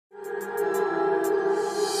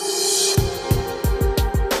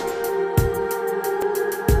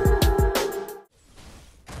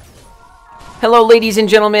Hello ladies and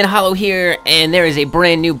gentlemen, Hollow here, and there is a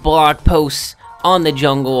brand new blog post on the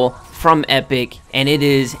jungle from Epic, and it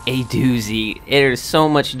is a doozy. It is so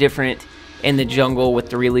much different in the jungle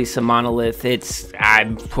with the release of Monolith.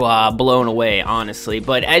 I'm blown away, honestly.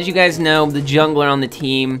 But as you guys know, the jungler on the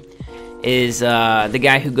team is the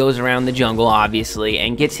guy who goes around the jungle, obviously,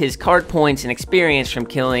 and gets his card points and experience from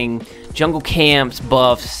killing jungle camps,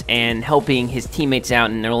 buffs, and helping his teammates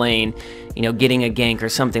out in their lane, you know, getting a gank or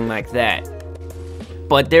something like that.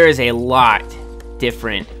 But there is a lot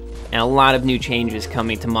different and a lot of new changes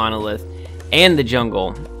coming to Monolith and the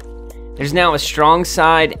jungle. There's now a strong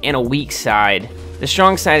side and a weak side. The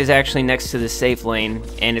strong side is actually next to the safe lane,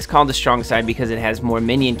 and it's called the strong side because it has more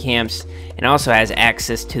minion camps and also has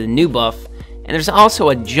access to the new buff. And there's also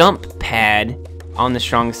a jump pad on the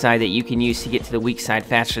strong side that you can use to get to the weak side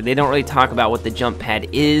faster. They don't really talk about what the jump pad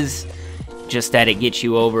is, just that it gets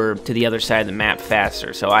you over to the other side of the map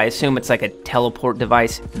faster. So I assume it's like a teleport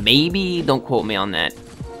device, maybe, don't quote me on that.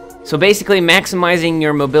 So basically maximizing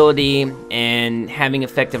your mobility and having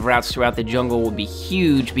effective routes throughout the jungle will be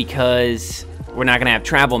huge because we're not gonna have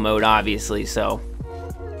travel mode, obviously,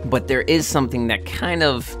 but there is something that kind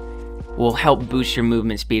of will help boost your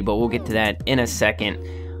movement speed, but we'll get to that in a second.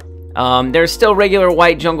 There's still regular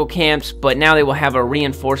white jungle camps, but now they will have a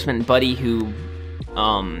reinforcement buddy who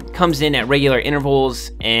comes in at regular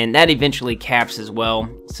intervals, and that eventually caps as well.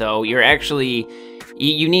 So you're actually,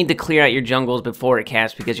 you need to clear out your jungles before it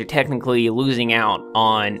caps because you're technically losing out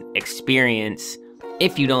on experience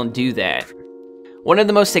if you don't do that. One of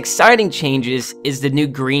the most exciting changes is the new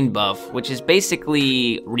green buff, which is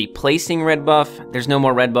basically replacing red buff. There's no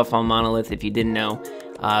more red buff on Monolith, if you didn't know.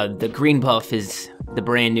 The green buff is the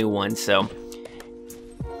brand new one. So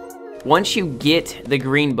once you get the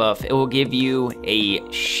green buff, it will give you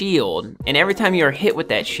a shield, and every time you are hit with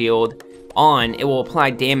that shield on, it will apply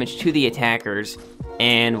damage to the attackers.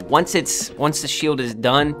 And once the shield is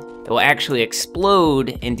done, it will actually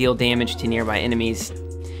explode and deal damage to nearby enemies.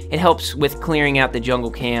 It helps with clearing out the jungle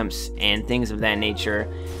camps and things of that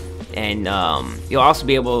nature. And you'll also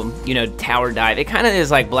be able, you know, tower dive. It kind of is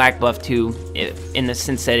like black buff too, in the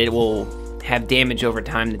sense that it will have damage over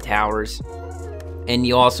time to towers. And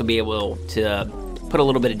you'll also be able to put a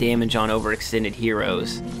little bit of damage on overextended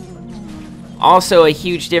heroes. Also, a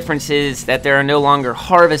huge difference is that there are no longer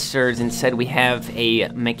harvesters. Instead, we have a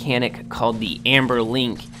mechanic called the Amber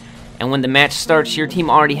Link. And when the match starts, your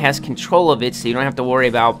team already has control of it, so you don't have to worry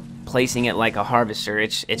about placing it like a harvester.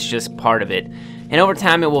 It's just part of it. And over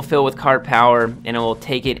time, it will fill with card power, and it will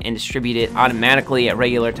take it and distribute it automatically at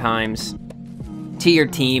regular times to your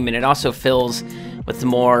team. And it also fills with the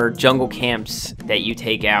more jungle camps that you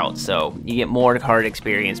take out, so you get more card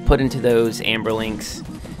experience put into those Amber Links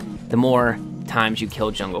the more times you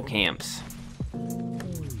kill jungle camps.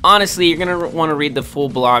 Honestly, you're gonna want to read the full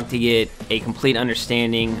blog to get a complete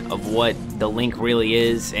understanding of what the link really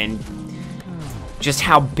is and just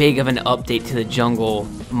how big of an update to the jungle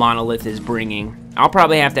Monolith is bringing. I'll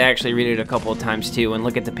probably have to actually read it a couple of times too and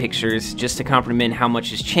look at the pictures just to comprehend how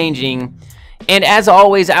much is changing. And as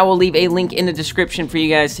always, I will leave a link in the description for you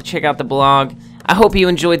guys to check out the blog. I hope you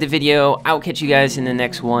enjoyed the video. I'll catch you guys in the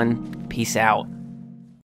next one. Peace out.